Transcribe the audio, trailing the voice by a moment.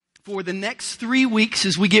for the next 3 weeks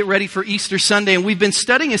as we get ready for Easter Sunday. And we've been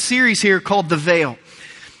studying a series here called The Veil.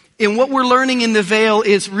 And what we're learning in The Veil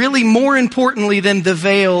is really more importantly than The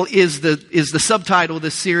Veil is the subtitle of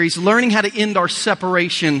this series, learning how to end our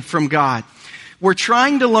separation from God. We're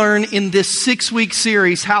trying to learn in this 6-week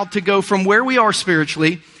series how to go from where we are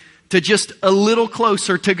spiritually to just a little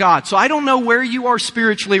closer to God. So I don't know where you are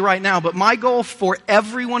spiritually right now, but my goal for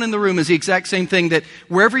everyone in the room is the exact same thing, that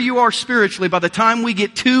wherever you are spiritually, by the time we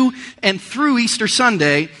get to and through Easter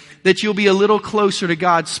Sunday, that you'll be a little closer to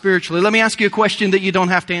God spiritually. Let me ask you a question that you don't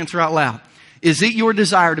have to answer out loud. Is it your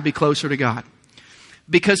desire to be closer to God?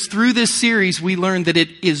 Because through this series, we learned that it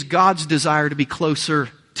is God's desire to be closer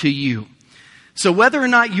to you. So whether or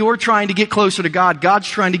not you're trying to get closer to God, God's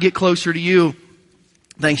trying to get closer to you.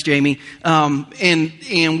 Thanks, Jamie.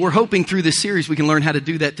 And we're hoping through this series we can learn how to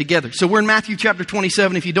do that together. So we're in Matthew chapter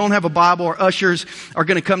 27. If you don't have a Bible, our ushers are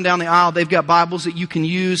going to come down the aisle. They've got Bibles that you can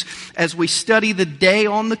use as we study the day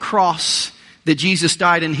on the cross that Jesus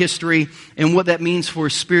died in history and what that means for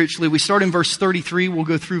us spiritually. We start in verse 33. We'll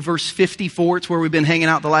go through verse 54. It's where we've been hanging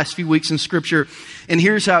out the last few weeks in Scripture. And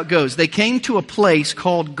here's how it goes. They came to a place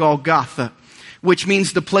called Golgotha, which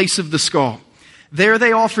means the place of the skull. There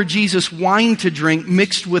they offered Jesus wine to drink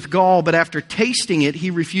mixed with gall, but after tasting it,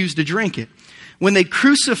 he refused to drink it. When they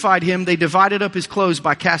crucified him, they divided up his clothes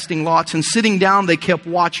by casting lots, and sitting down, they kept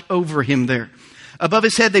watch over him there. Above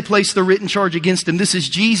his head, they placed the written charge against him. This is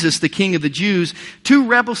Jesus, the King of the Jews. Two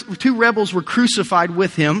rebels were crucified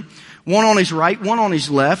with him, one on his right, one on his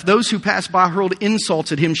left. Those who passed by hurled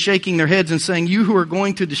insults at him, shaking their heads and saying, "You who are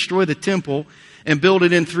going to destroy the temple and build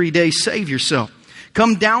it in 3 days, save yourself.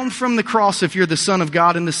 Come down from the cross if you're the Son of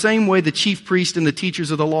God." In the same way, the chief priest and the teachers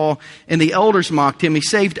of the law and the elders mocked him. He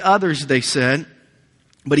saved others, they said,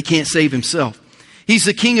 but he can't save himself. He's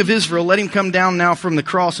the King of Israel. Let him come down now from the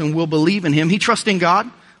cross and we'll believe in him. He trusts in God.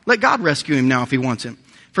 Let God rescue him now if he wants him.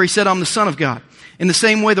 For he said, "I'm the Son of God." In the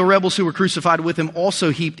same way, the rebels who were crucified with him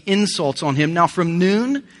also heaped insults on him. Now from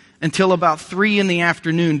noon until about 3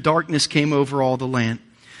 p.m, darkness came over all the land.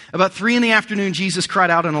 About 3 p.m, Jesus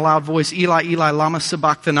cried out in a loud voice, "Eli, Eli, lama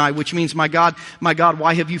sabachthani," which means, my God,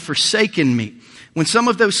 why have you forsaken me?" When some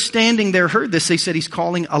of those standing there heard this, they said, "He's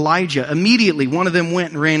calling Elijah." Immediately, one of them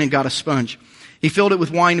went and ran and got a sponge. He filled it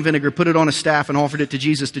with wine vinegar, put it on a staff, and offered it to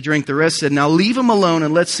Jesus to drink. The rest said, "Now leave him alone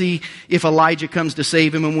and let's see if Elijah comes to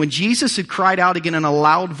save him." And when Jesus had cried out again in a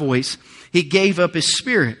loud voice, he gave up his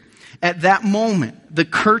spirit. At that moment, the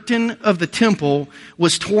curtain of the temple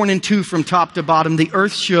was torn in two from top to bottom. The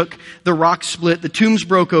earth shook, the rocks split, the tombs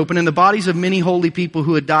broke open, and the bodies of many holy people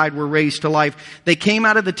who had died were raised to life. They came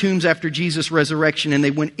out of the tombs after Jesus' resurrection, and they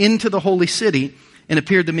went into the holy city and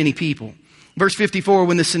appeared to many people. Verse 54,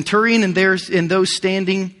 when the centurion and those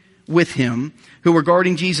standing with him who were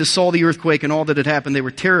guarding Jesus saw the earthquake and all that had happened, they were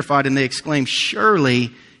terrified, and they exclaimed,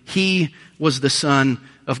 "Surely he was the Son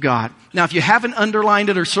of God." Now, if you haven't underlined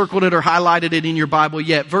it or circled it or highlighted it in your Bible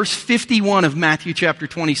yet, verse 51 of Matthew chapter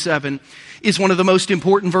 27 is one of the most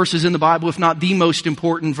important verses in the Bible, if not the most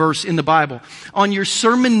important verse in the Bible. On your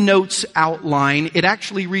sermon notes outline, it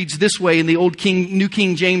actually reads this way in the New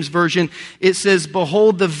King James Version. It says,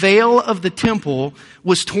 "Behold, the veil of the temple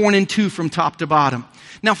was torn in two from top to bottom."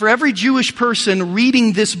 Now, for every Jewish person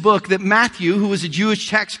reading this book that Matthew, who was a Jewish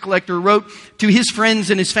tax collector, wrote to his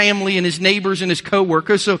friends and his family and his neighbors and his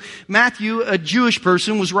co-workers. So Matthew, a Jewish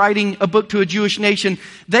person, was writing a book to a Jewish nation.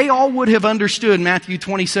 They all would have understood Matthew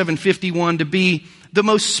 27:51 to be the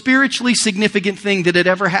most spiritually significant thing that had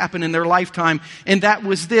ever happened in their lifetime. And that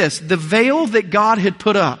was this: the veil that God had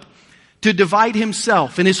put up to divide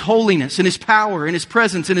himself and his holiness and his power and his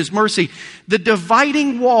presence and his mercy, the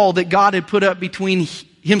dividing wall that God had put up between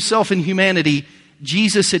himself and humanity,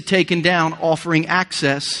 Jesus had taken down, offering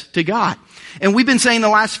access to God. And we've been saying the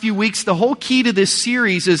last few weeks, the whole key to this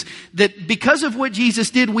series is that because of what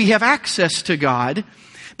Jesus did, we have access to God.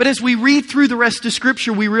 But as we read through the rest of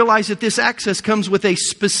Scripture, we realize that this access comes with a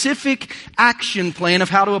specific action plan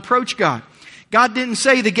of how to approach God. God didn't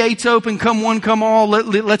say the gate's open, come one, come all,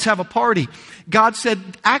 let's have a party. God said,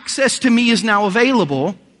 access to me is now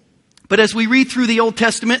available. But as we read through the Old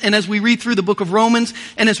Testament and as we read through the book of Romans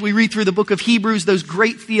and as we read through the book of Hebrews, those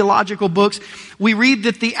great theological books, we read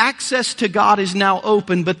that the access to God is now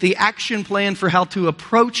open, but the action plan for how to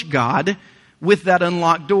approach God with that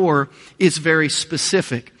unlocked door is very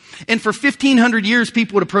specific. And for 1,500 years,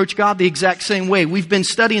 people would approach God the exact same way. We've been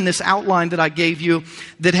studying this outline that I gave you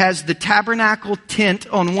that has the tabernacle tent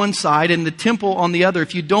on one side and the temple on the other.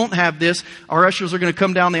 If you don't have this, our ushers are going to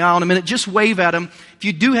come down the aisle in a minute. Just wave at them. If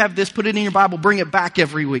you do have this, put it in your Bible, bring it back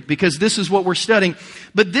every week because this is what we're studying.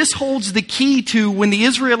 But this holds the key to when the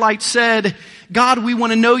Israelites said, God, we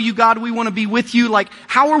want to know you. God, we want to be with you. Like,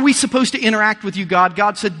 how are we supposed to interact with you, God?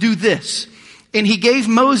 God said, do this. And he gave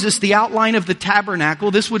Moses the outline of the tabernacle.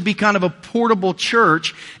 This would be kind of a portable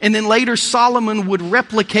church. And then later Solomon would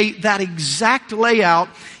replicate that exact layout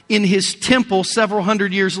in his temple several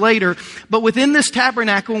hundred years later. But within this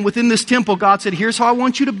tabernacle and within this temple, God said, here's how I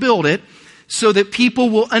want you to build it so that people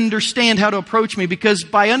will understand how to approach me. Because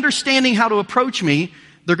by understanding how to approach me,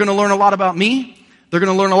 they're going to learn a lot about me. They're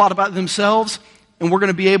going to learn a lot about themselves. And we're going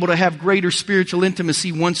to be able to have greater spiritual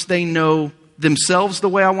intimacy once they know themselves the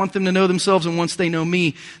way I want them to know themselves, and once they know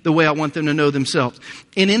me the way I want them to know themselves.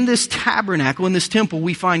 And in this tabernacle, in this temple,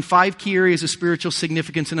 we find 5 key areas of spiritual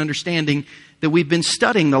significance and understanding that we've been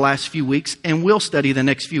studying the last few weeks and will study the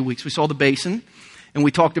next few weeks. We saw the basin, and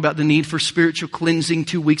we talked about the need for spiritual cleansing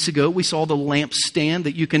 2 weeks ago. We saw the lampstand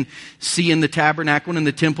that you can see in the tabernacle and in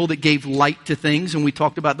the temple that gave light to things. And we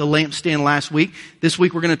talked about the lampstand last week. This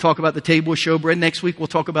week we're going to talk about the table of showbread. Next week we'll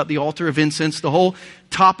talk about the altar of incense. The whole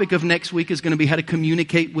topic of next week is going to be how to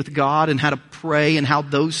communicate with God and how to pray and how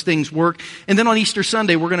those things work. And then on Easter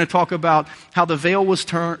Sunday we're going to talk about how the veil was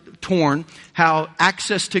torn, how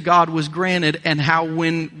access to God was granted, and how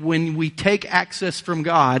when we take access from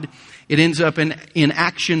God, it ends up in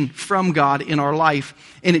action from God in our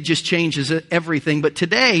life, and it just changes everything. But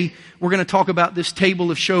today, we're going to talk about this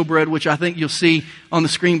table of showbread, which I think you'll see on the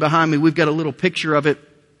screen behind me. We've got a little picture of it.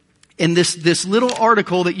 And this little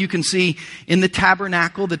article that you can see in the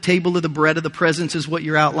tabernacle, the table of the bread of the presence is what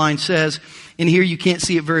your outline says. And here you can't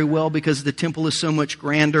see it very well because the temple is so much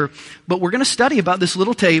grander. But we're going to study about this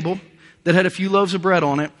little table that had a few loaves of bread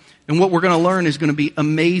on it. And what we're going to learn is going to be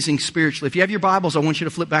amazing spiritually. If you have your Bibles, I want you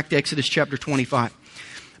to flip back to Exodus chapter 25.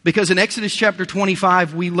 Because in Exodus chapter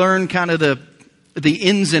 25, we learn kind of the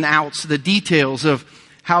ins and outs, the details of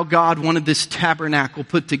how God wanted this tabernacle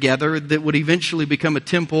put together that would eventually become a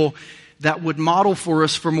temple that would model for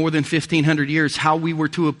us for more than 1,500 years how we were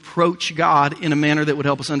to approach God in a manner that would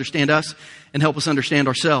help us understand us and help us understand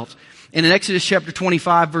ourselves. And in Exodus chapter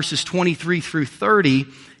 25, verses 23 through 30,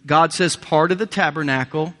 God says part of the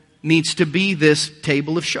tabernacle needs to be this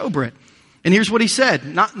table of showbread. And here's what he said.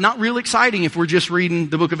 Not real exciting if we're just reading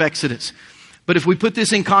the book of Exodus. But if we put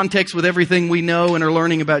this in context with everything we know and are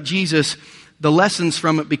learning about Jesus, the lessons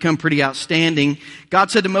from it become pretty outstanding.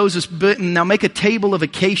 God said to Moses, now make a table of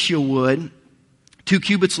acacia wood, 2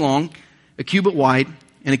 cubits long, a cubit wide,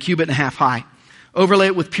 and a cubit and a half high. Overlay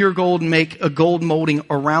it with pure gold and make a gold molding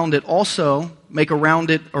around it. Also, make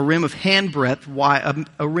around it a rim of handbreadth wide, a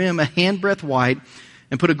handbreadth wide,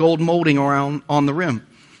 and put a gold molding around on the rim.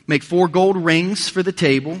 Make 4 gold rings for the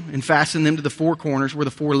table and fasten them to the 4 corners where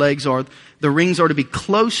the 4 legs are. The rings are to be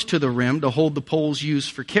close to the rim to hold the poles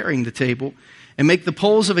used for carrying the table. And make the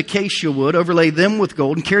poles of acacia wood, overlay them with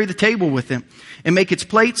gold, and carry the table with them. And make its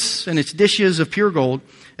plates and its dishes of pure gold,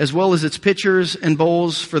 as well as its pitchers and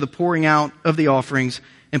bowls for the pouring out of the offerings.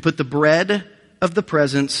 And put the bread of the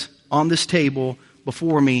presence on this table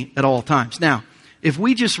before me at all times. Now, if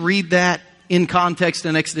we just read that in context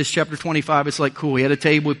in Exodus chapter 25, it's like, cool, we had a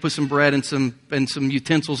table, we put some bread and some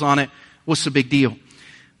utensils on it. What's the big deal?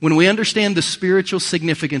 When we understand the spiritual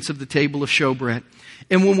significance of the table of showbread,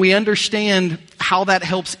 and when we understand how that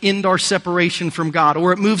helps end our separation from God,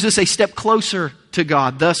 or it moves us a step closer to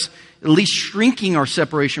God, thus at least shrinking our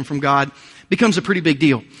separation from God, becomes a pretty big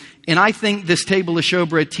deal. And I think this table of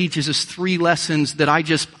showbread teaches us 3 lessons that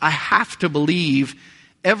I have to believe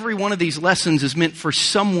every one of these lessons is meant for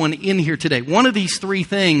someone in here today. One of these 3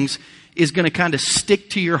 things is going to kind of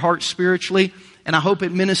stick to your heart spiritually, and I hope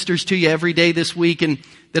it ministers to you every day this week and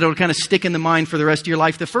that it'll kind of stick in the mind for the rest of your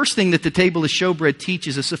life. The first thing that the table of showbread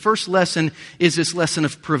teaches us, the first lesson is this lesson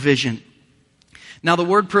of provision. Now, the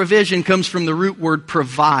word provision comes from the root word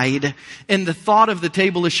provide, and the thought of the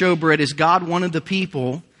table of showbread is God wanted the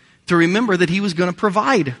people to remember that He was going to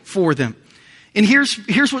provide for them. And here's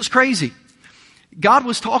what's crazy. God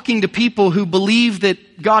was talking to people who believed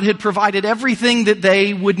that God had provided everything that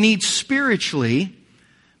they would need spiritually.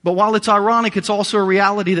 But while it's ironic, it's also a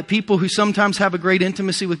reality that people who sometimes have a great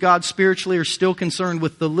intimacy with God spiritually are still concerned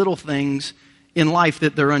with the little things in life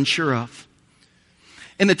that they're unsure of.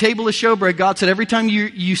 In the table of showbread, God said, every time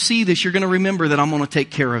you see this, you're going to remember that I'm going to take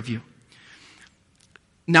care of you.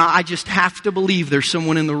 Now, I just have to believe there's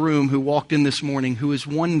someone in the room who walked in this morning who is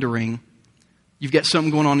wondering, You've got something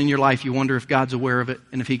going on in your life. You wonder if God's aware of it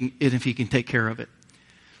and if he can take care of it.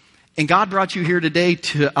 And God brought you here today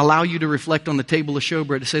to allow you to reflect on the table of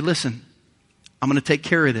showbread, to say, listen, I'm going to take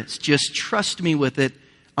care of this. Just trust me with it.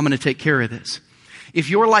 I'm going to take care of this. If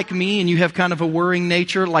you're like me and you have kind of a worrying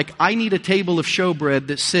nature, like I need a table of showbread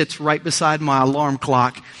that sits right beside my alarm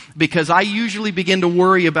clock, because I usually begin to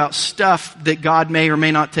worry about stuff that God may or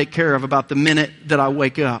may not take care of about the minute that I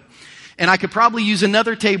wake up. And I could probably use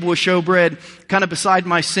another table of showbread kind of beside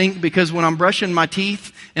my sink, because when I'm brushing my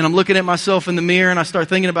teeth and I'm looking at myself in the mirror and I start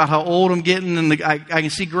thinking about how old I'm getting, and I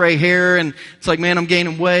can see gray hair, and it's like, man, I'm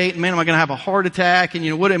gaining weight, and man, am I going to have a heart attack,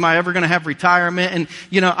 and what am I ever going to have retirement? And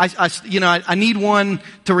I need one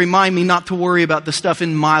to remind me not to worry about the stuff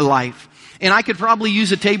in my life. And I could probably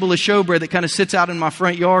use a table of showbread that kind of sits out in my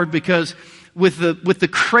front yard, because with the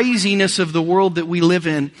craziness of the world that we live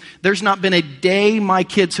in, there's not been a day my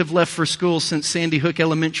kids have left for school since Sandy Hook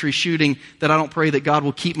Elementary shooting that I don't pray that God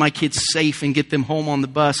will keep my kids safe and get them home on the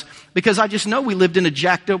bus. Because I just know we lived in a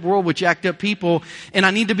jacked up world with jacked up people, and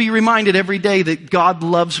I need to be reminded every day that God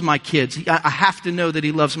loves my kids. I have to know that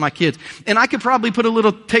He loves my kids. And I could probably put a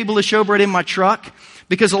little table of showbread in my truck,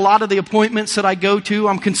 because a lot of the appointments that I go to,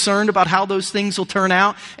 I'm concerned about how those things will turn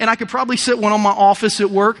out. And I could probably sit one on my office at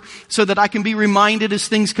work so that I can be reminded as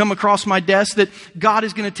things come across my desk that God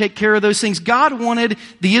is going to take care of those things. God wanted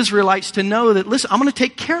the Israelites to know that, listen, I'm going to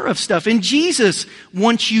take care of stuff. And Jesus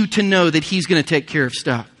wants you to know that He's going to take care of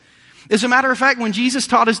stuff. As a matter of fact, when Jesus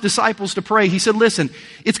taught His disciples to pray, He said, listen,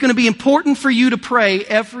 it's going to be important for you to pray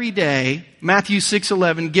every day. Matthew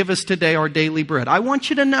 6:11, give us today our daily bread. I want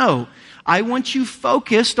you to know, I want you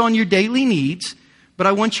focused on your daily needs, but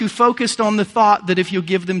I want you focused on the thought that if you'll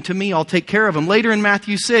give them to me, I'll take care of them. Later in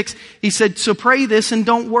Matthew 6, He said, so pray this and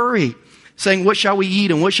don't worry, saying, what shall we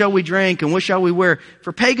eat and what shall we drink and what shall we wear?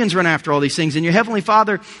 For pagans run after all these things, and your heavenly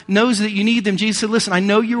Father knows that you need them. Jesus said, listen, I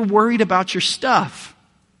know you're worried about your stuff,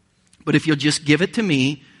 but if you'll just give it to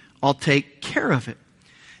me, I'll take care of it.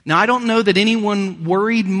 Now, I don't know that anyone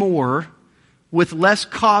worried more with less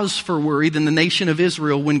cause for worry than the nation of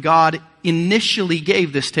Israel when God initially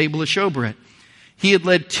gave this table of showbread. He had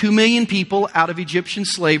led 2 million people out of Egyptian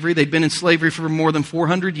slavery. They'd been in slavery for more than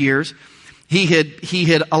 400 years. He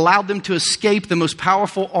had allowed them to escape the most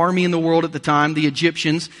powerful army in the world at the time, the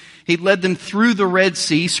Egyptians. He led them through the Red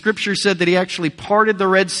Sea. Scripture said that He actually parted the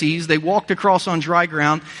Red Seas. They walked across on dry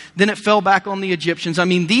ground. Then it fell back on the Egyptians. I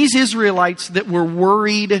mean, these Israelites that were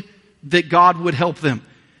worried that God would help them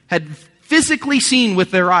had physically seen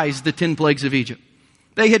with their eyes the 10 plagues of Egypt.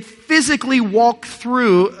 They had physically walked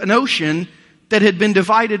through an ocean that had been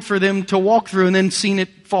divided for them to walk through, and then seen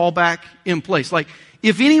it fall back in place. Like,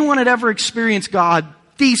 if anyone had ever experienced God,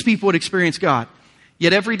 these people would experience God.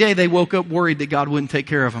 Yet every day they woke up worried that God wouldn't take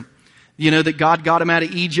care of them. You know, that God got them out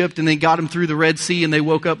of Egypt and then got them through the Red Sea, and they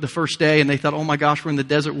woke up the first day and they thought, oh my gosh, we're in the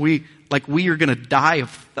desert. We are going to die of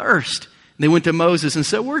thirst. And they went to Moses and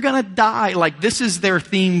said, we're going to die. Like, this is their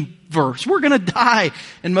theme verse. We're going to die.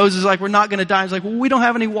 And Moses is like, we're not going to die. He's like, well, we don't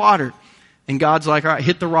have any water. And God's like, all right,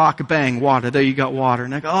 hit the rock, bang, water. There you got water.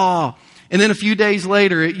 And I go, oh. And then a few days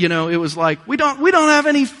later, it was like, we don't have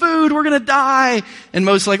any food. We're going to die. And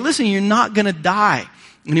Moses is like, listen, you're not going to die.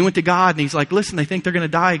 And he went to God and he's like, listen, they think they're going to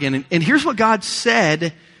die again. And here's what God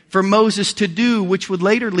said for Moses to do, which would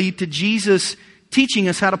later lead to Jesus teaching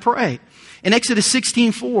us how to pray. In Exodus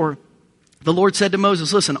 16:4, the Lord said to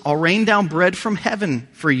Moses, listen, I'll rain down bread from heaven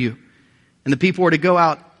for you. And the people were to go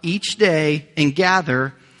out each day and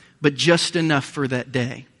gather, but just enough for that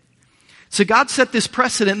day. So God set this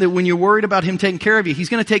precedent that when you're worried about Him taking care of you, He's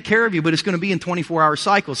going to take care of you, but it's going to be in 24-hour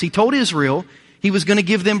cycles. He told Israel He was going to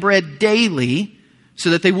give them bread daily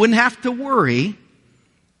so that they wouldn't have to worry,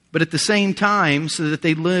 but at the same time so that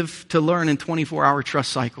they live to learn in 24-hour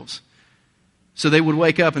trust cycles. So they would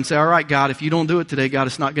wake up and say, all right, God, if you don't do it today, God,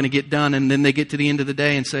 it's not going to get done. And then they get to the end of the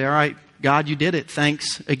day and say, all right, God, you did it.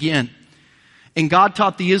 Thanks again. And God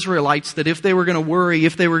taught the Israelites that if they were going to worry,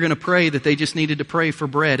 if they were going to pray, that they just needed to pray for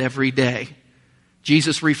bread every day.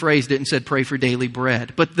 Jesus rephrased it and said, pray for daily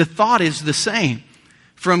bread. But the thought is the same.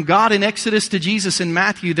 From God in Exodus to Jesus in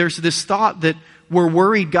Matthew, there's this thought that we're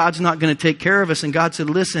worried God's not going to take care of us. And God said,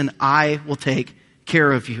 listen, I will take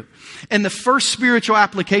care of you. And the first spiritual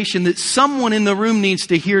application that someone in the room needs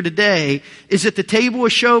to hear today is that the table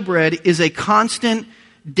of showbread is a constant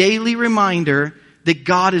daily reminder that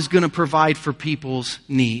God is going to provide for people's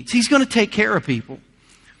needs. He's going to take care of people.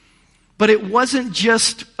 But it wasn't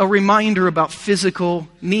just a reminder about physical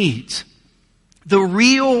needs. The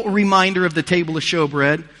real reminder of the table of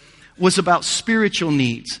showbread was about spiritual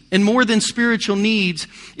needs. And more than spiritual needs,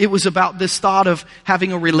 it was about this thought of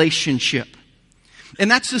having a relationship. And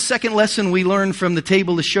that's the second lesson we learn from the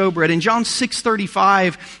table of showbread. In John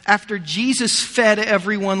 6:35, after Jesus fed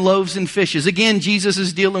everyone loaves and fishes, again, Jesus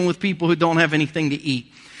is dealing with people who don't have anything to eat.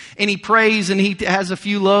 And he prays and he has a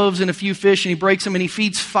few loaves and a few fish and he breaks them and he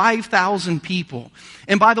feeds 5,000 people.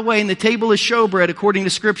 And by the way, in the table of showbread, according to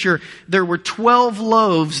Scripture, there were 12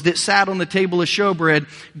 loaves that sat on the table of showbread,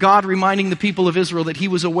 God reminding the people of Israel that he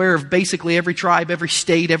was aware of basically every tribe, every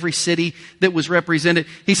state, every city that was represented.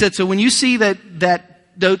 He said, so when you see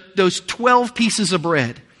those 12 pieces of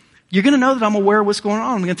bread, you're going to know that I'm aware of what's going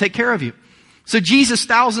on. I'm going to take care of you. So Jesus,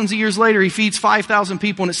 thousands of years later, he feeds 5,000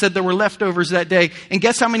 people, and it said there were leftovers that day. And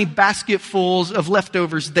guess how many basketfuls of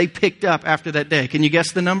leftovers they picked up after that day? Can you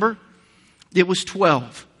guess the number? It was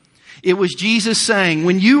 12. It was Jesus saying,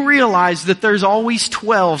 when you realize that there's always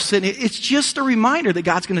 12, it's just a reminder that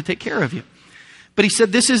God's going to take care of you. But he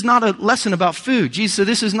said, this is not a lesson about food. Jesus said,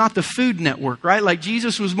 this is not the Food Network, right? Like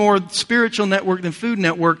Jesus was more spiritual network than Food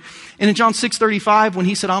Network. And in John 6:35, when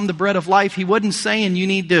he said, I'm the bread of life, he wasn't saying you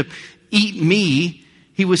need to eat me.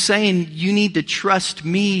 He was saying you need to trust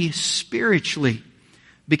me spiritually.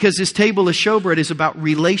 Because this table of showbread is about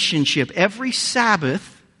relationship. Every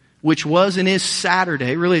Sabbath, which was and is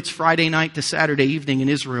Saturday, really it's Friday night to Saturday evening in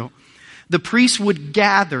Israel, the priests would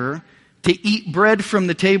gather to eat bread from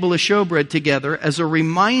the table of showbread together as a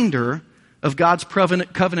reminder of God's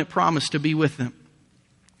covenant promise to be with them.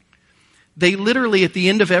 They literally, at the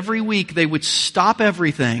end of every week, they would stop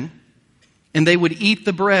everything and they would eat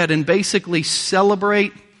the bread and basically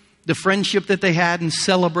celebrate the friendship that they had and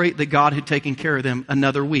celebrate that God had taken care of them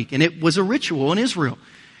another week. And it was a ritual in Israel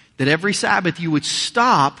that every Sabbath you would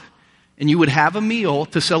stop and you would have a meal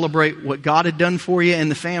to celebrate what God had done for you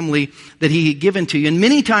and the family that he had given to you. And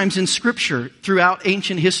many times in Scripture, throughout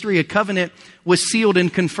ancient history, a covenant was sealed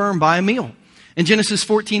and confirmed by a meal. In Genesis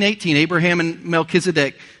 14:18, Abraham and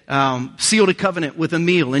Melchizedek sealed a covenant with a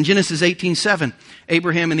meal. In Genesis 18:7,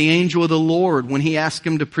 Abraham and the angel of the Lord, when he asked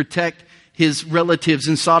him to protect his relatives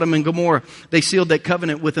in Sodom and Gomorrah, they sealed that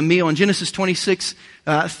covenant with a meal. In Genesis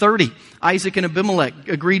 26:30, Isaac and Abimelech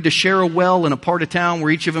agreed to share a well in a part of town where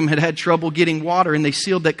each of them had trouble getting water, and they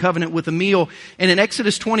sealed that covenant with a meal. And in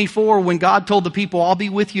Exodus 24, when God told the people, I'll be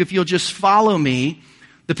with you if you'll just follow me,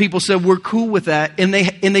 the people said, we're cool with that. And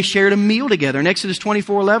they shared a meal together. In Exodus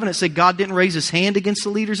 24:11, it said God didn't raise his hand against the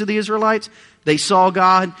leaders of the Israelites. They saw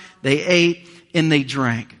God, they ate, and they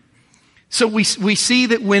drank. So we see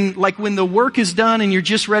that when the work is done and you're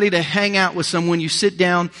just ready to hang out with someone, you sit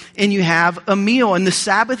down and you have a meal. And the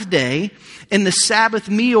Sabbath day and the Sabbath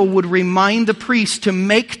meal would remind the priest to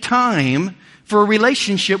make time for a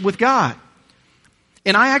relationship with God.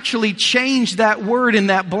 And I actually changed that word in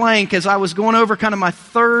that blank as I was going over kind of my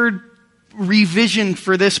third revision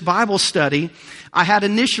for this Bible study. I had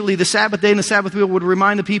initially the Sabbath day and the Sabbath meal would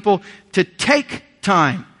remind the people to take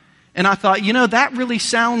time. And I thought, that really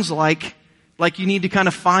sounds like you need to kind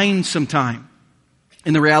of find some time.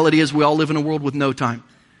 And the reality is we all live in a world with no time.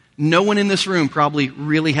 No one in this room probably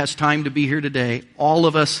really has time to be here today. All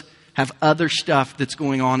of us have other stuff that's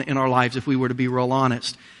going on in our lives if we were to be real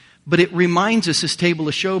honest. But it reminds us, this table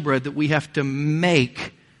of showbread, that we have to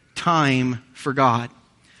make time for God.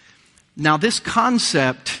 Now, this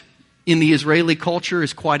concept in the Israeli culture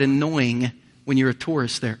is quite annoying when you're a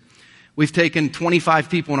tourist there. We've taken 25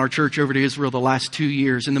 people in our church over to Israel the last 2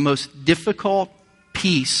 years, and the most difficult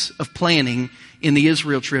piece of planning in the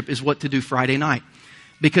Israel trip is what to do Friday night.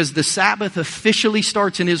 Because the Sabbath officially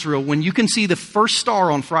starts in Israel. When you can see the first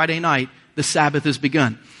star on Friday night, the Sabbath has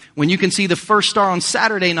begun. When you can see the first star on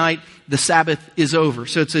Saturday night, the Sabbath is over.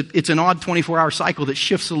 So it's an odd 24-hour cycle that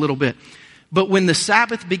shifts a little bit. But when the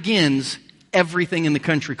Sabbath begins, everything in the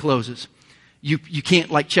country closes. You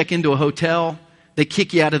can't check into a hotel. They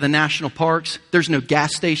kick you out of the national parks. There's no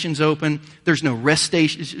gas stations open. There's no rest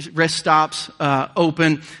stops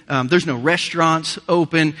open. There's no restaurants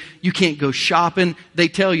open. You can't go shopping. They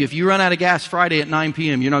tell you if you run out of gas Friday at 9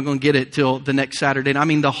 p.m., you're not going to get it till the next Saturday. I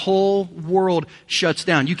mean, the whole world shuts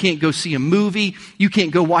down. You can't go see a movie. You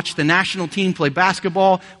can't go watch the national team play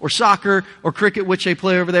basketball or soccer or cricket, which they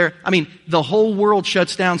play over there. I mean, the whole world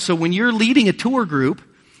shuts down. So when you're leading a tour group,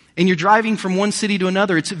 and you're driving from one city to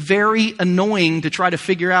another, it's very annoying to try to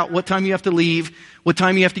figure out what time you have to leave, what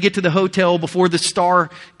time you have to get to the hotel before the star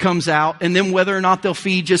comes out, and then whether or not they'll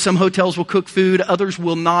feed you. Some hotels will cook food, others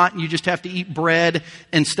will not, and you just have to eat bread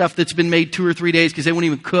and stuff that's been made 2 or 3 days because they won't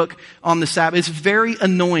even cook on the Sabbath. It's very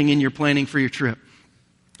annoying in your planning for your trip.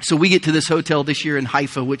 So we get to this hotel this year in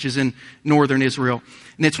Haifa, which is in northern Israel,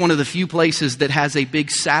 and it's one of the few places that has a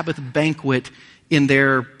big Sabbath banquet in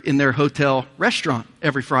their hotel restaurant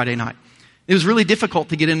every Friday night. It was really difficult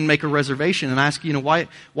to get in and make a reservation, and I asked,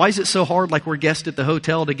 why is it so hard, like we're guests at the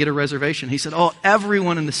hotel, to get a reservation? He said,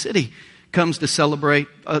 everyone in the city comes to celebrate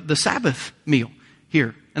the Sabbath meal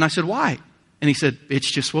here. And I said, why? And he said,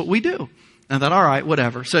 it's just what we do. And I thought, all right,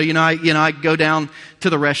 whatever. So, I go down to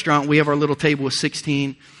the restaurant. We have our little table with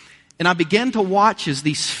 16. And I began to watch as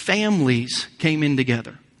these families came in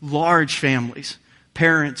together. Large families.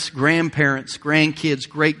 Parents, grandparents, grandkids,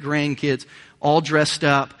 great-grandkids, all dressed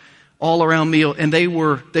up, all around meal. And they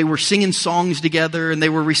were singing songs together, and they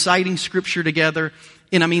were reciting scripture together.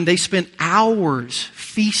 And they spent hours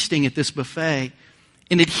feasting at this buffet.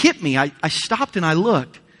 And it hit me. I stopped and I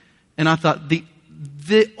looked. And I thought,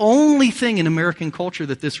 the only thing in American culture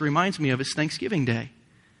that this reminds me of is Thanksgiving Day.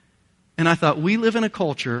 And I thought, we live in a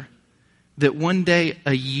culture that one day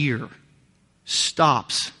a year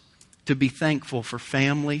stops to be thankful for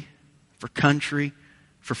family, for country,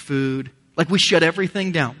 for food. Like we shut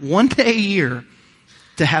everything down. One day a year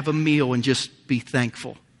to have a meal and just be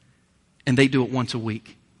thankful. And they do it once a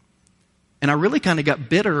week. And I really kind of got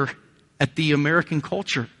bitter at the American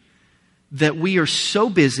culture that we are so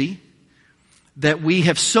busy, that we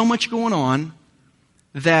have so much going on,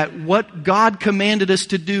 that what God commanded us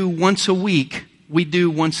to do once a week, we do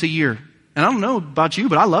once a year. And I don't know about you,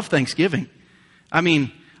 but I love Thanksgiving.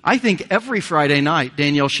 I think every Friday night,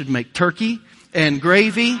 Danielle should make turkey and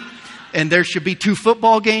gravy, and there should be 2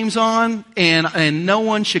 football games on, and no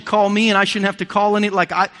one should call me, and I shouldn't have to call any.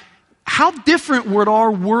 How different would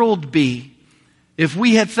our world be if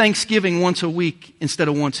we had Thanksgiving once a week instead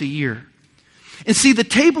of once a year? And see, the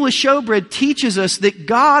table of showbread teaches us that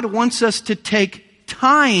God wants us to take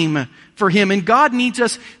time for Him, and God needs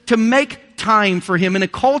us to make time for Him in a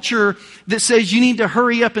culture that says you need to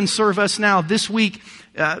hurry up and serve us now. This week,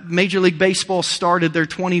 Major League Baseball started their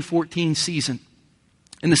 2014 season.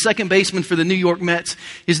 And the second baseman for the New York Mets,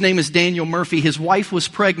 his name is Daniel Murphy. His wife was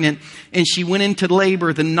pregnant, and she went into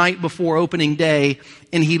labor the night before opening day.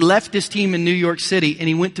 And he left his team in New York City, and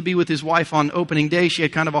he went to be with his wife on opening day. She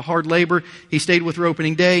had kind of a hard labor. He stayed with her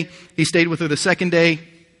opening day. He stayed with her the second day.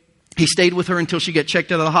 He stayed with her until she got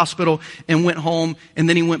checked out of the hospital and went home, and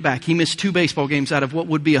then he went back. He missed 2 baseball games out of what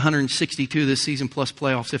would be 162 this season plus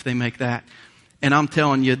playoffs if they make that. And I'm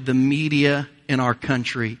telling you, the media in our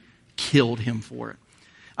country killed him for it.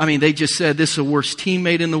 They just said, this is the worst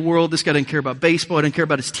teammate in the world. This guy didn't care about baseball. He didn't care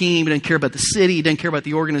about his team. He didn't care about the city. He didn't care about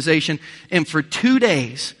the organization. And for 2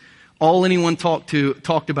 days, all anyone talked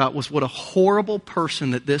about was what a horrible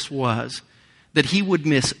person that this was, that he would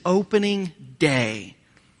miss opening day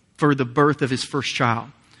for the birth of his first child.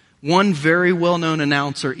 One very well-known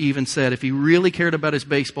announcer even said if he really cared about his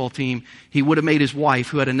baseball team, he would have made his wife,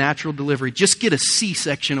 who had a natural delivery, just get a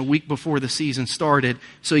C-section a week before the season started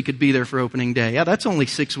so he could be there for opening day. Yeah, that's only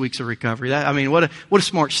 6 weeks of recovery. What a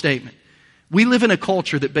smart statement. We live in a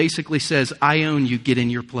culture that basically says, I own you, get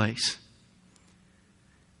in your place.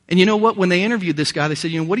 And you know what? When they interviewed this guy, they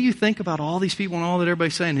said, what do you think about all these people and all that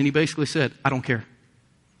everybody's saying? And he basically said, I don't care.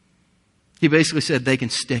 He basically said, they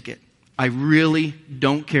can stick it. I really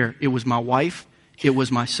don't care. It was my wife. It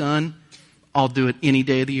was my son. I'll do it any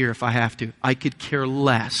day of the year if I have to. I could care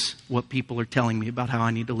less what people are telling me about how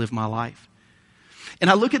I need to live my life. And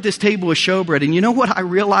I look at this table of showbread, and you know what I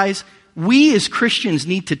realize? We as Christians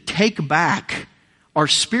need to take back our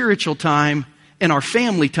spiritual time and our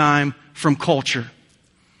family time from culture.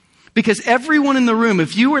 Because everyone in the room,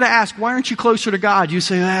 if you were to ask, why aren't you closer to God? You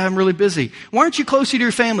say, I'm really busy. Why aren't you closer to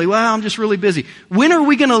your family? Well, I'm just really busy. When are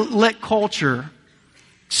we going to let culture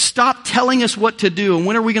stop telling us what to do? And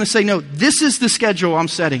when are we going to say, no, this is the schedule I'm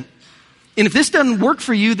setting. And if this doesn't work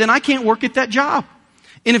for you, then I can't work at that job.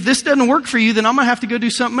 And if this doesn't work for you, then I'm going to have to go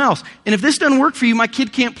do something else. And if this doesn't work for you, my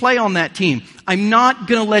kid can't play on that team. I'm not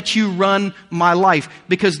going to let you run my life,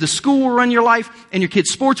 because the school will run your life, and your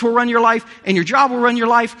kids' sports will run your life, and your job will run your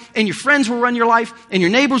life, and your friends will run your life, and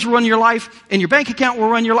your neighbors will run your life, and your bank account will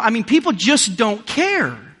run your life. People just don't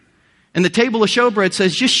care. And the table of showbread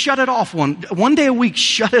says, just shut it off one day a week,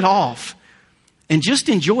 shut it off, and just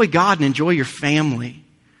enjoy God and enjoy your family.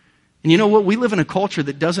 And you know what? We live in a culture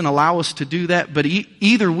that doesn't allow us to do that, but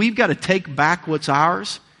either we've got to take back what's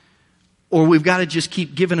ours, or we've got to just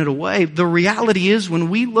keep giving it away. The reality is, when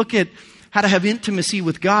we look at how to have intimacy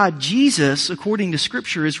with God, Jesus, according to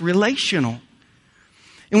Scripture, is relational.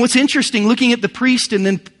 And what's interesting, looking at the priest and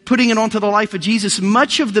then putting it onto the life of Jesus,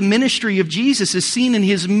 much of the ministry of Jesus is seen in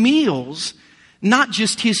His meals, not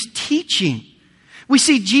just His teaching. We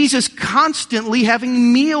see Jesus constantly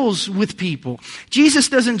having meals with people. Jesus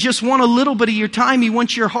doesn't just want a little bit of your time. He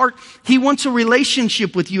wants your heart. He wants a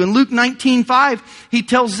relationship with you. In Luke 19:5, he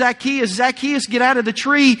tells Zacchaeus, Zacchaeus, get out of the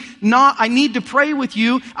tree. I need to pray with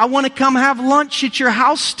you. I want to come have lunch at your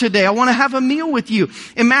house today. I want to have a meal with you.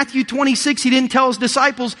 In Matthew 26, he didn't tell his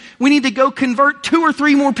disciples, we need to go convert 2 or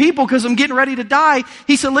 3 more people because I'm getting ready to die.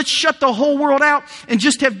 He said, let's shut the whole world out and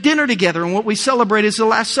just have dinner together. And what we celebrate is the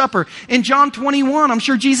Last Supper. In John 21, I'm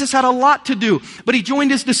sure Jesus had a lot to do, but he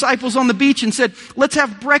joined his disciples on the beach and said, let's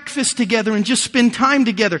have breakfast together and just spend time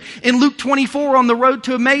together. In Luke 24, on the road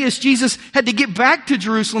to Emmaus, Jesus had to get back to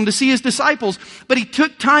Jerusalem to see his disciples, but he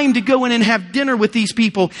took time to go in and have dinner with these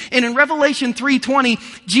people. And in Revelation 3:20,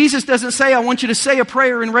 Jesus doesn't say, I want you to say a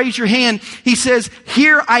prayer and raise your hand. He says,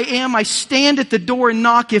 here I am, I stand at the door and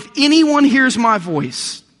knock. If anyone hears my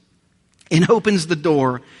voice and opens the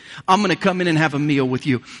door, I'm going to come in and have a meal with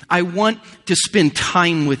you. I want to spend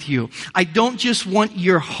time with you. I don't just want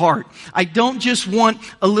your heart. I don't just want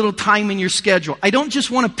a little time in your schedule. I don't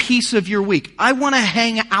just want a piece of your week. I want to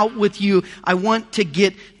hang out with you. I want to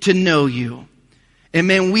get to know you. And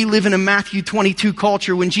man, we live in a Matthew 22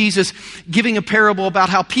 culture when Jesus, giving a parable about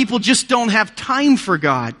how people just don't have time for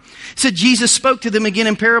God, said Jesus spoke to them again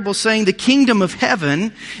in parables saying, the kingdom of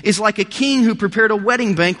heaven is like a king who prepared a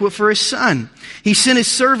wedding banquet for his son. He sent his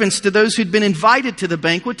servants to those who'd been invited to the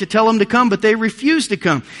banquet to tell them to come, but they refused to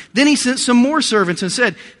come. Then he sent some more servants and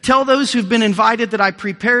said, tell those who've been invited that I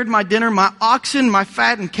prepared my dinner. My oxen, my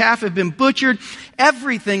fattened calf have been butchered.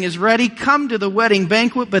 Everything is ready. Come to the wedding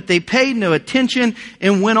banquet. But they paid no attention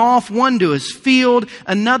and went off, one to his field,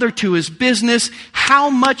 another to his business.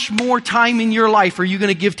 How much more time in your life are you going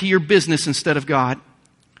to give to your business instead of God?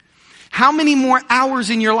 How many more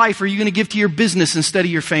hours in your life are you going to give to your business instead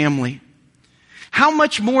of your family? How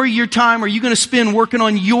much more of your time are you going to spend working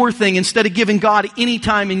on your thing instead of giving God any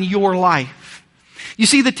time in your life? You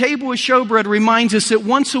see, the table of showbread reminds us that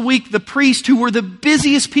once a week, the priests, who were the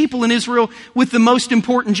busiest people in Israel with the most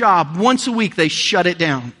important job, once a week they shut it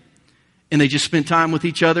down. And they just spent time with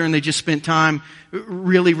each other, and they just spent time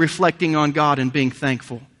really reflecting on God and being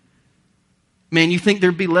thankful. Man, you think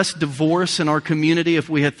there'd be less divorce in our community if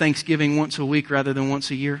we had Thanksgiving once a week rather than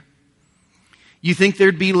once a year? You think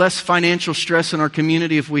there'd be less financial stress in our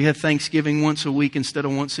community if we had Thanksgiving once a week instead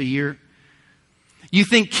of once a year? You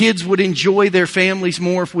think kids would enjoy their families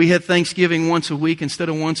more if we had Thanksgiving once a week instead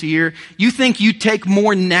of once a year? You think you'd take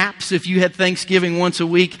more naps if you had Thanksgiving once a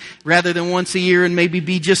week rather than once a year and maybe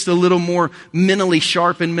be just a little more mentally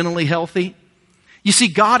sharp and mentally healthy? You see,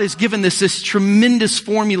 God has given us this tremendous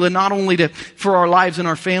formula not only for our lives and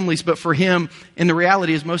our families, but for Him. And the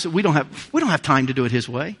reality is we don't have time to do it His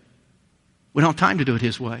way. We don't have time to do it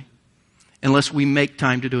His way unless we make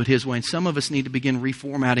time to do it His way. And some of us need to begin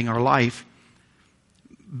reformatting our life,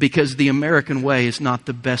 because the American way is not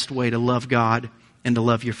the best way to love God and to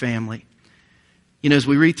love your family. You know, as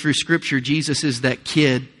we read through Scripture, Jesus is that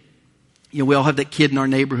kid. You know, we all have that kid in our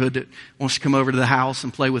neighborhood that wants to come over to the house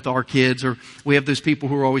and play with our kids. Or we have those people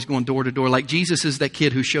who are always going door to door. Like Jesus is that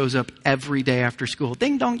kid who shows up every day after school.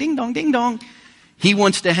 Ding dong, ding dong, ding dong. He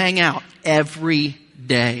wants to hang out every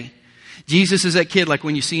day. Jesus is that kid, like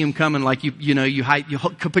when you see him coming, like you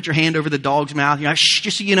put your hand over the dog's mouth, shh,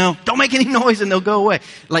 just so you know, don't make any noise and they'll go away.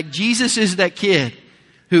 Like Jesus is that kid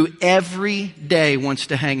who every day wants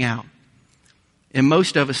to hang out. And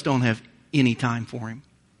most of us don't have any time for Him.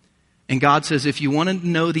 And God says, if you want to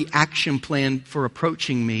know the action plan for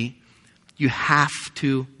approaching me, you have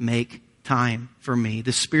to make time for me.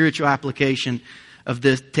 The spiritual application of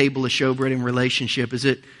this table of showbread and relationship is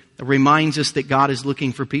it reminds us that God is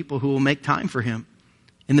looking for people who will make time for Him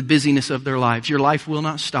in the busyness of their lives. Your life will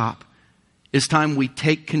not stop. It's time we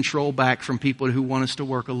take control back from people who want us to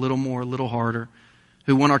work a little more, a little harder,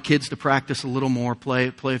 who want our kids to practice a little more,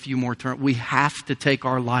 play a few more turns. We have to take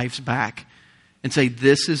our lives back and say,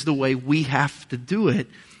 this is the way we have to do it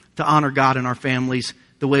to honor God and our families,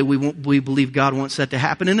 the way we believe God wants that to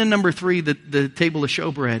happen. And then number 3, the table of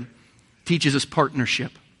showbread teaches us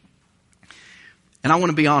partnership. And I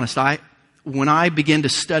want to be honest, when I began to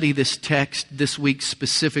study this text this week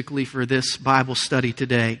specifically for this Bible study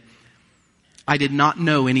today, I did not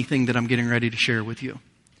know anything that I'm getting ready to share with you.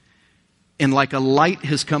 And like a light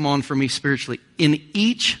has come on for me spiritually. In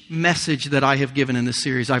each message that I have given in this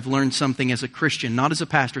series, I've learned something as a Christian, not as a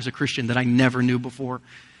pastor, as a Christian, that I never knew before.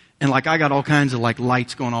 And like I got all kinds of like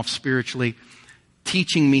lights going off spiritually,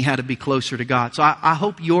 teaching me how to be closer to God. So I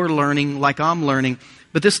hope you're learning like I'm learning.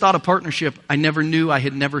 But this thought of partnership, I never knew. I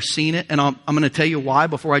had never seen it. And I'm going to tell you why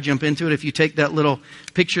before I jump into it. If you take that little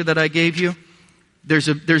picture that I gave you, there's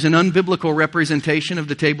an unbiblical representation of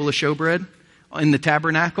the table of showbread. in the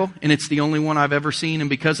tabernacle, and it's the only one I've ever seen, and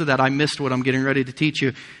because of that, I missed what I'm getting ready to teach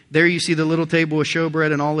you. There you see the little table with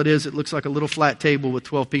showbread, and all it looks like a little flat table with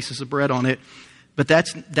 12 pieces of bread on it. But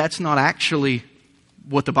that's not actually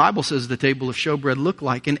what the Bible says the table of showbread looked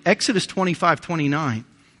like. In Exodus 25:29,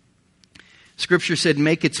 Scripture said,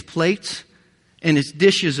 make its plates and its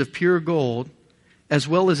dishes of pure gold, as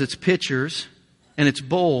well as its pitchers and its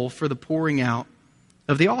bowl for the pouring out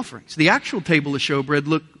of the offerings. The actual table of showbread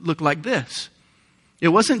looked like this. It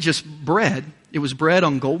wasn't just bread. It was bread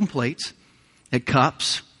on golden plates. It had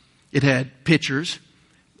cups. It had pitchers.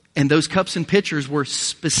 And those cups and pitchers were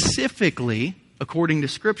specifically, according to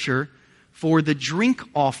Scripture, for the drink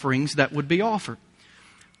offerings that would be offered.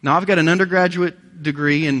 Now, I've got an undergraduate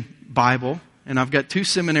degree in Bible, and I've got 2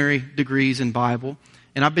 seminary degrees in Bible,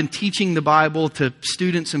 and I've been teaching the Bible to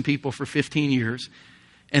students and people for 15 years.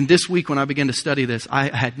 And this week when I began to study this, I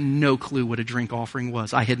had no clue what a drink offering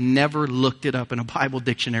was. I had never looked it up in a Bible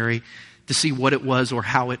dictionary to see what it was or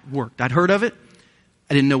how it worked. I'd heard of it.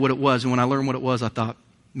 I didn't know what it was. And when I learned what it was, I thought,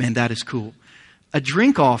 man, that is cool. A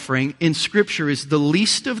drink offering in Scripture is the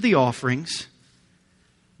least of the offerings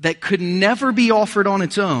that could never be offered on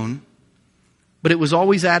its own, but it was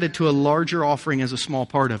always added to a larger offering as a small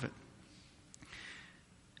part of it.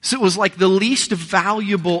 So it was like the least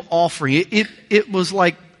valuable offering. It was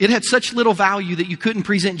like, it had such little value that you couldn't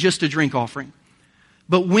present just a drink offering.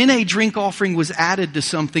 But when a drink offering was added to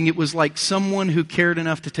something, it was like someone who cared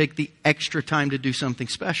enough to take the extra time to do something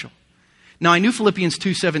special. Now, I knew Philippians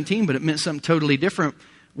 2:17, but it meant something totally different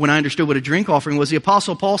when I understood what a drink offering was. The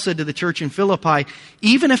Apostle Paul said to the church in Philippi,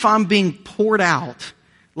 even if I'm being poured out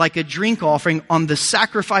like a drink offering on the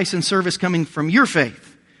sacrifice and service coming from your faith,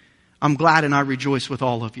 I'm glad and I rejoice with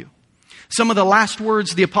all of you. Some of the last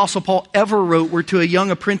words the Apostle Paul ever wrote were to a young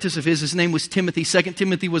apprentice of his. His name was Timothy. 2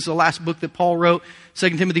 Timothy was the last book that Paul wrote.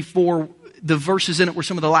 2 Timothy 4, the verses in it were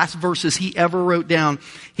some of the last verses he ever wrote down.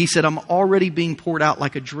 He said, I'm already being poured out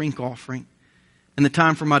like a drink offering, and the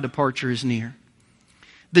time for my departure is near.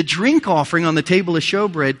 The drink offering on the table of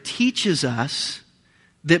showbread teaches us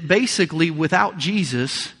that basically without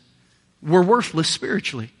Jesus, we're worthless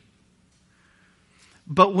spiritually.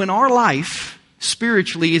 But when our life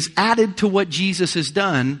spiritually is added to what Jesus has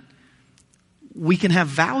done, we can have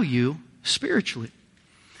value spiritually.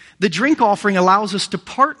 The drink offering allows us to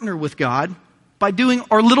partner with God by doing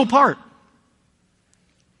our little part.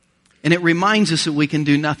 And it reminds us that we can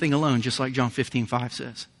do nothing alone, just like John 15:5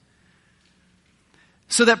 says.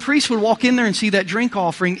 So that priest would walk in there and see that drink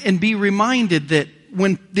offering and be reminded that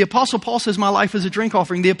when the Apostle Paul says my life is a drink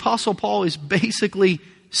offering, the Apostle Paul is basically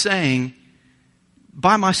saying,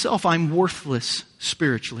 by myself, I'm worthless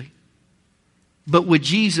spiritually. But with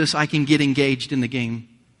Jesus, I can get engaged in the game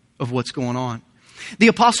of what's going on. The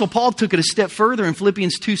Apostle Paul took it a step further in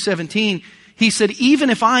Philippians 2:17. He said, even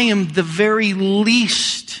if I am the very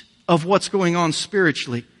least of what's going on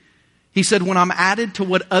spiritually, he said, when I'm added to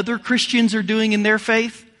what other Christians are doing in their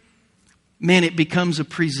faith, man, it becomes a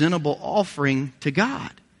presentable offering to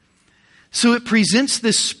God. So it presents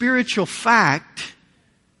this spiritual fact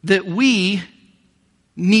that we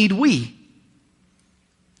need we.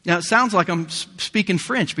 Now it sounds like I'm speaking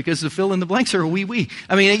French because the fill in the blanks are we.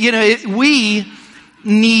 I mean, we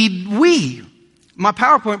need we. My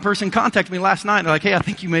PowerPoint person contacted me last night and they're like, hey, I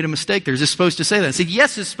think you made a mistake there. Is this supposed to say that? I said,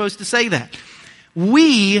 yes, it's supposed to say that.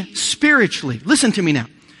 We spiritually, listen to me now.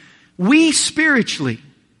 We spiritually,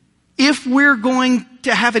 if we're going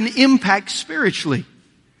to have an impact spiritually,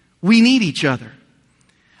 we need each other.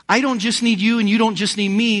 I don't just need you and you don't just need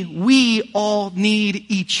me. We all need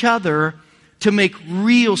each other to make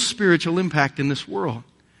real spiritual impact in this world.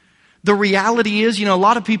 The reality is, a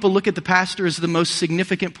lot of people look at the pastor as the most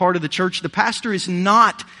significant part of the church. The pastor is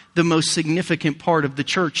not the most significant part of the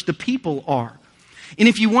church. The people are. And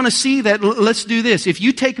if you want to see that, let's do this. If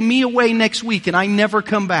you take me away next week and I never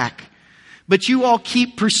come back, but you all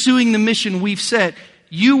keep pursuing the mission we've set,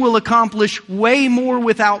 you will accomplish way more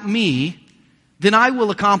without me than I will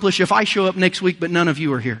accomplish if I show up next week but none of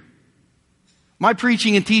you are here. My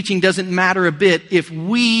preaching and teaching doesn't matter a bit if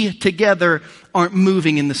we together aren't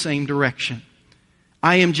moving in the same direction.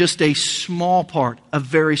 I am just a small part, a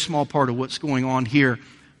very small part of what's going on here.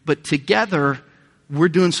 But together, we're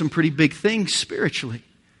doing some pretty big things spiritually.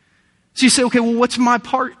 So you say, okay, well, what's my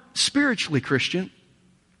part spiritually, Christian?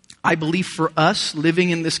 I believe for us living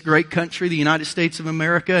in this great country, the United States of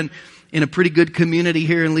America, and in a pretty good community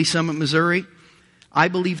here in Lee Summit, Missouri, I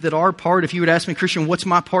believe that our part, if you would ask me, Christian, what's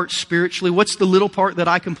my part spiritually? What's the little part that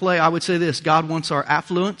I can play? I would say this: God wants our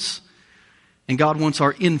affluence and God wants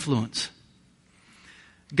our influence.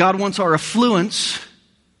 God wants our affluence,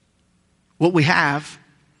 what we have,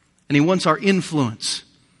 And He wants our influence,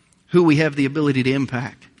 who we have the ability to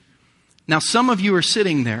impact. Now, some of you are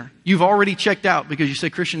sitting there. You've already checked out because you say,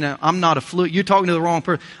 Christian, now, I'm not affluent. You're talking to the wrong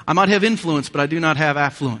person. I might have influence, but I do not have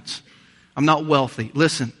affluence. I'm not wealthy.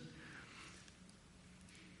 Listen,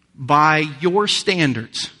 by your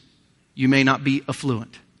standards, you may not be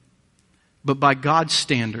affluent. But by God's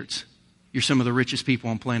standards, you're some of the richest people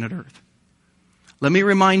on planet Earth. Let me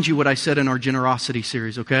remind you what I said in our generosity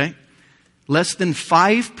series, okay? Less than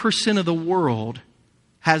 5% of the world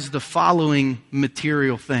has the following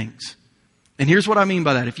material things. And here's what I mean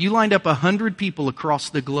by that. If you lined up 100 people across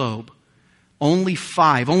the globe, only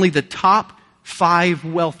the top 5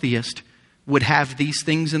 wealthiest would have these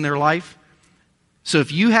things in their life. So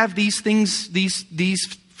if you have these things,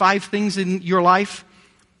 these 5 things in your life,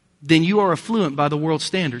 then you are affluent by the world's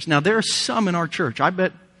standards. Now, there are some in our church. I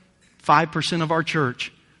bet 5% of our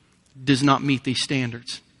church does not meet these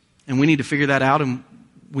standards. And we need to figure that out, and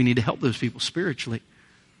we need to help those people spiritually.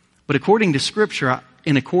 But according to Scripture,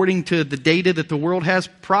 and according to the data that the world has,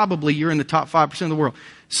 probably you're in the top 5% of the world.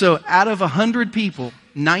 So out of 100 people,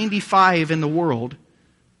 95 in the world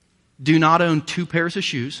do not own 2 pairs of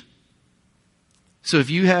shoes. So if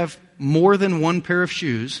you have more than 1 pair of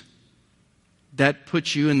shoes, that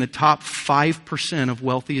puts you in the top 5% of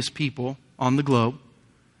wealthiest people on the globe.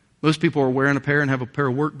 Most people are wearing a pair and have a pair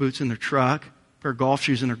of work boots in their truck, a pair of golf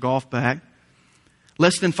shoes in their golf bag.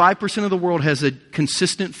 Less than 5% of the world has a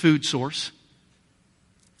consistent food source,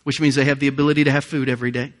 which means they have the ability to have food every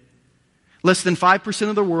day. Less than 5%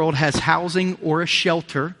 of the world has housing or a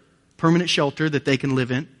shelter, permanent shelter that they can live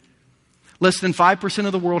in. Less than 5%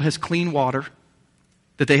 of the world has clean water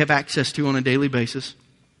that they have access to on a daily basis.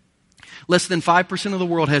 Less than 5% of the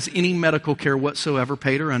world has any medical care whatsoever,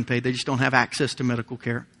 paid or unpaid. They just don't have access to medical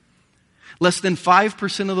care. Less than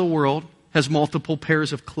 5% of the world has multiple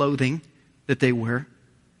pairs of clothing that they wear.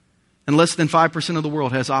 And less than 5% of the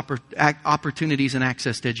world has opportunities and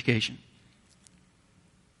access to education.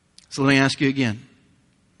 So let me ask you again.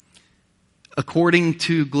 According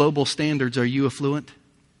to global standards, are you affluent?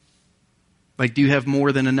 Like, do you have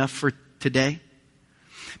more than enough for today?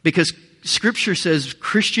 Because Scripture says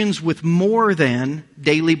Christians with more than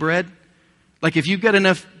daily bread. Like, if you've got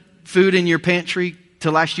enough food in your pantry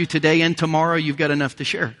to last you today and tomorrow, you've got enough to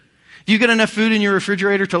share. If you've got enough food in your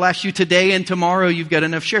refrigerator to last you today and tomorrow, you've got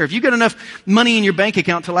enough to share. If you've got enough money in your bank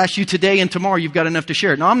account to last you today and tomorrow, you've got enough to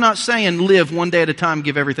share. Now, I'm not saying live one day at a time,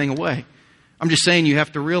 give everything away. I'm just saying you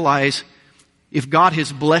have to realize if God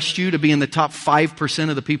has blessed you to be in the top 5%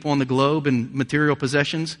 of the people on the globe in material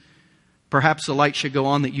possessions, perhaps the light should go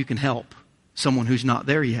on that you can help someone who's not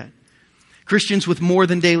there yet. Christians with more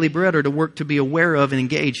than daily bread are to work to be aware of and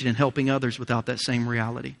engaged in helping others without that same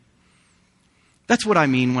reality. That's what I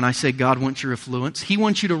mean when I say God wants your affluence. He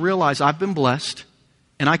wants you to realize I've been blessed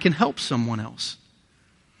and I can help someone else.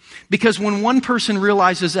 Because when one person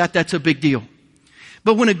realizes that, that's a big deal.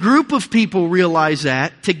 But when a group of people realize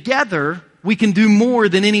that, together we can do more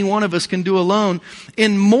than any one of us can do alone.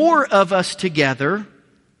 And more of us together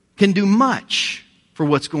can do much for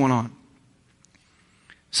what's going on.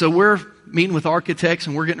 So we're meeting with architects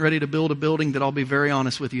and we're getting ready to build a building that I'll be very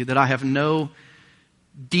honest with you, that I have no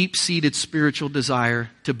deep-seated spiritual desire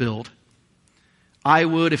to build. I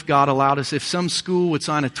would, if God allowed us, if some school would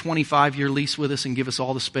sign a 25-year lease with us and give us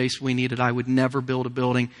all the space we needed, I would never build a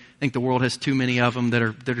building. I think the world has too many of them that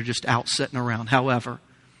are just out sitting around. However,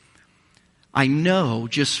 I know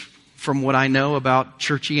just from what I know about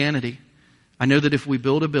churchianity, I know that if we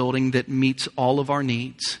build a building that meets all of our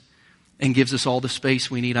needs and gives us all the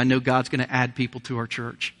space we need, I know God's going to add people to our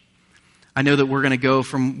church. I know that we're going to go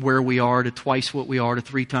from where we are to twice what we are, to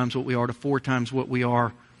 3 times what we are, to 4 times what we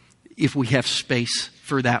are, if we have space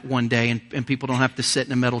for that one day and people don't have to sit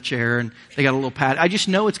in a metal chair and they got a little pad. I just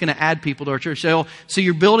know it's going to add people to our church. So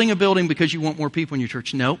you're building a building because you want more people in your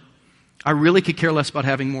church. No, I really could care less about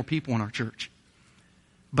having more people in our church.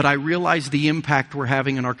 But I realize the impact we're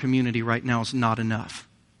having in our community right now is not enough.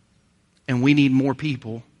 And we need more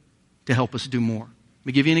people to help us do more. Let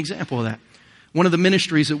me give you an example of that. One of the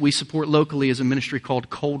ministries that we support locally is a ministry called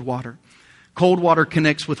Cold Water. Cold Water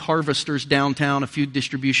connects with harvesters downtown, a food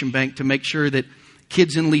distribution bank, to make sure that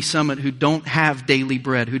kids in Lee Summit who don't have daily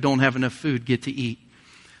bread, who don't have enough food, get to eat.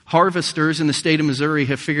 Harvesters in the state of Missouri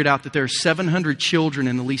have figured out that there are 700 children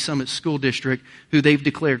in the Lee Summit School District who they've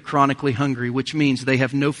declared chronically hungry, which means they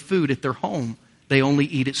have no food at their home. They only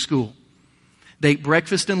eat at school. They eat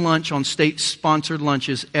breakfast and lunch on state-sponsored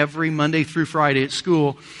lunches every Monday through Friday at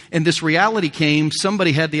school. And this reality came,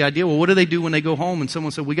 somebody had the idea, well, what do they do when they go home? And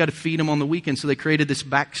someone said, we got to feed them on the weekend. So they created this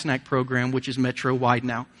back snack program, which is Metro-wide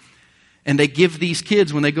now. And they give these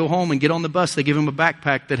kids, when they go home and get on the bus, they give them a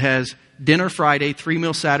backpack that has dinner Friday, 3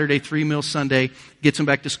 meals Saturday, 3 meals Sunday, gets them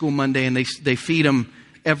back to school Monday, and they feed them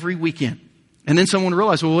every weekend. And then someone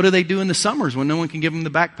realized, well, what do they do in the summers when no one can give them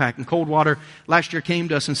the backpack? And Coldwater last year came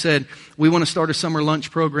to us and said, we want to start a summer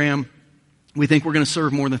lunch program. We think we're going to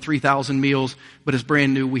serve more than 3,000 meals, but it's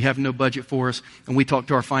brand new. We have no budget for us. And we talked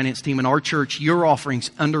to our finance team, and our church, your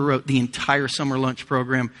offerings, underwrote the entire summer lunch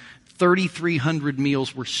program. 3,300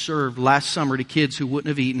 meals were served last summer to kids who wouldn't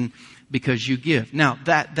have eaten because you give. Now,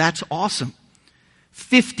 that's awesome.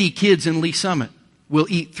 50 kids in Lee Summit will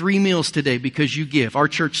eat 3 meals today because you give. Our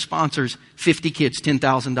church sponsors 50 kids,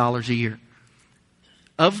 $10,000 a year.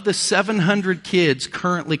 Of the 700 kids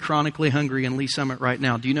currently chronically hungry in Lee Summit right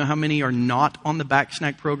now, do you know how many are not on the Back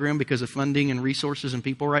Snack program because of funding and resources and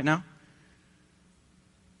people right now?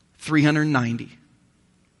 390.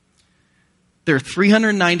 There are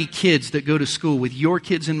 390 kids that go to school with your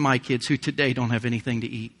kids and my kids who today don't have anything to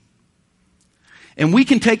eat. And we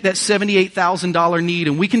can take that $78,000 need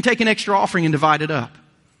and we can take an extra offering and divide it up.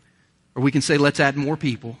 Or we can say, let's add more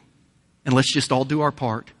people and let's just all do our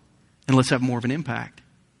part and let's have more of an impact.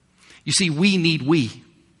 You see, we need we.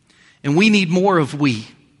 And we need more of we.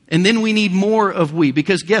 And then we need more of we.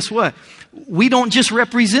 Because guess what? We don't just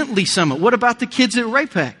represent Lee Summit. What about the kids at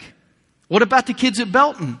Ray-Pec? What about the kids at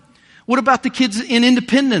Belton? What about the kids in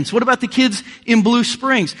Independence? What about the kids in Blue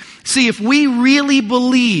Springs? See, if we really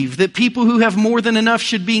believe that people who have more than enough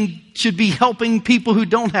should be helping people who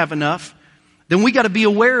don't have enough, then we got to be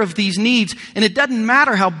aware of these needs. And it doesn't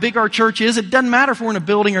matter how big our church is. It doesn't matter if we're in a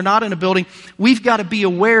building or not in a building. We've got to be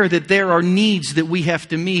aware that there are needs that we have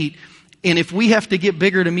to meet. And if we have to get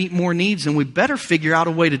bigger to meet more needs, then we better figure out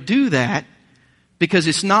a way to do that. Because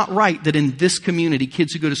it's not right that in this community,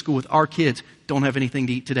 kids who go to school with our kids don't have anything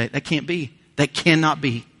to eat today. That can't be. That cannot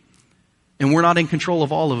be. And we're not in control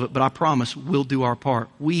of all of it, but I promise we'll do our part.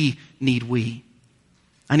 We need we.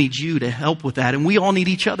 I need you to help with that. And we all need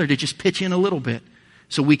each other to just pitch in a little bit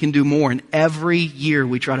so we can do more. And every year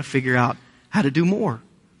we try to figure out how to do more.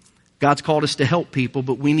 God's called us to help people,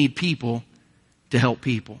 but we need people to help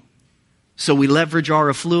people. So we leverage our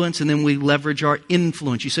affluence and then we leverage our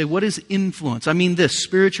influence. You say, what is influence? I mean this,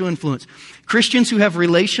 spiritual influence. Christians who have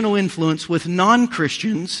relational influence with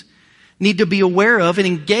non-Christians need to be aware of and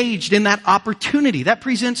engaged in that opportunity. That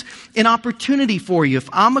presents an opportunity for you. If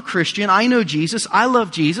I'm a Christian, I know Jesus, I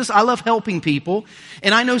love helping people,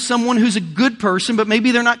 and I know someone who's a good person, but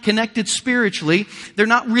maybe they're not connected spiritually. They're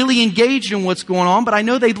not really engaged in what's going on, but I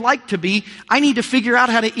know they'd like to be. I need to figure out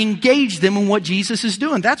how to engage them in what Jesus is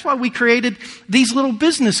doing. That's why we created these little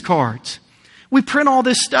business cards. We print all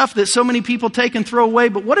this stuff that so many people take and throw away,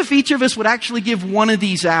 but what if each of us would actually give one of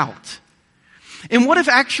these out? And what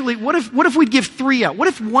if we'd give 3 out? What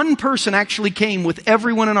if one person actually came with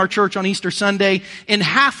everyone in our church on Easter Sunday and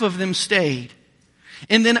half of them stayed?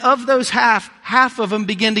 And then of those half of them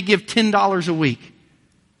began to give $10 a week.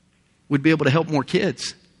 We'd be able to help more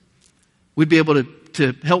kids. We'd be able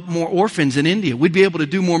to help more orphans in India. We'd be able to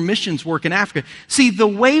do more missions work in Africa. See, the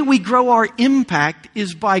way we grow our impact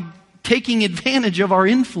is by taking advantage of our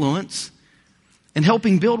influence and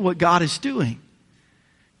helping build what God is doing.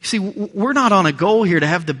 See, we're not on a goal here to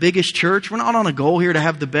have the biggest church. We're not on a goal here to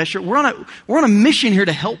have the best church. We're on a mission here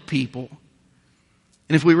to help people.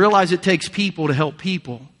 And if we realize it takes people to help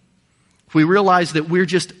people, if we realize that we're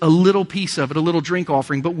just a little piece of it, a little drink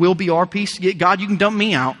offering, but we'll be our piece. God, you can dump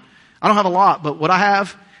me out. I don't have a lot, but what I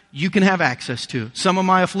have, you can have access to. Some of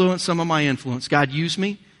my affluence, some of my influence. God, use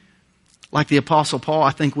me. Like the Apostle Paul, I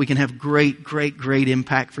think we can have great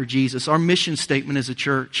impact for Jesus. Our mission statement as a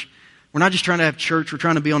church, we're not just trying to have church, we're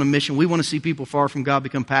trying to be on a mission. We want to see people far from God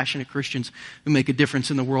become passionate Christians who make a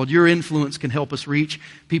difference in the world. Your influence can help us reach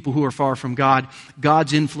people who are far from God.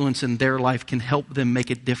 God's influence in their life can help them make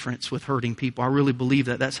a difference with hurting people. I really believe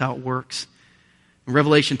that. That's how it works. In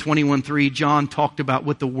Revelation 21:3, John talked about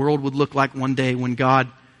what the world would look like one day when God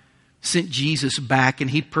sent Jesus back and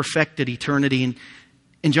He'd perfected eternity.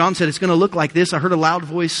 And John said, it's going to look like this. I heard a loud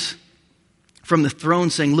voice from the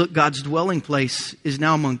throne saying, look, God's dwelling place is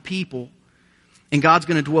now among people. And God's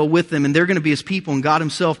going to dwell with them. And they're going to be His people. And God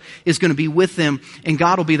Himself is going to be with them. And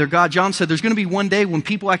God will be their God. John said there's going to be one day when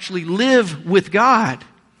people actually live with God.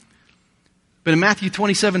 But in Matthew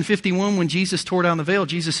 27:51, when Jesus tore down the veil,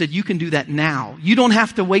 Jesus said, you can do that now. You don't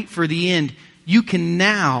have to wait for the end. You can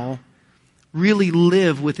now really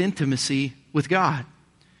live with intimacy with God.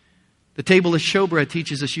 The table of showbread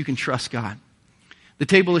teaches us you can trust God. The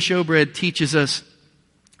table of showbread teaches us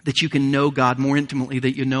that you can know God more intimately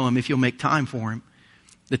than you know Him if you'll make time for Him.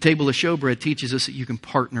 The table of showbread teaches us that you can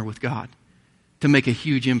partner with God to make a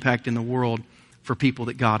huge impact in the world. for people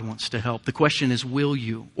that God wants to help. The question is, will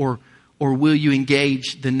you? Or will you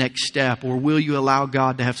engage the next step? Or will you allow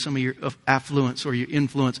God to have some of your affluence or your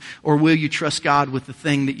influence? Or will you trust God with the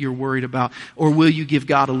thing that you're worried about? Or will you give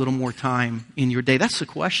God a little more time in your day? That's the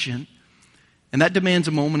question. And that demands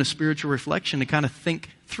a moment of spiritual reflection to kind of think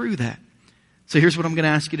through that. So here's what I'm going to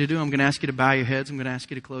ask you to do. I'm going to ask you to bow your heads. I'm going to ask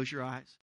you to close your eyes.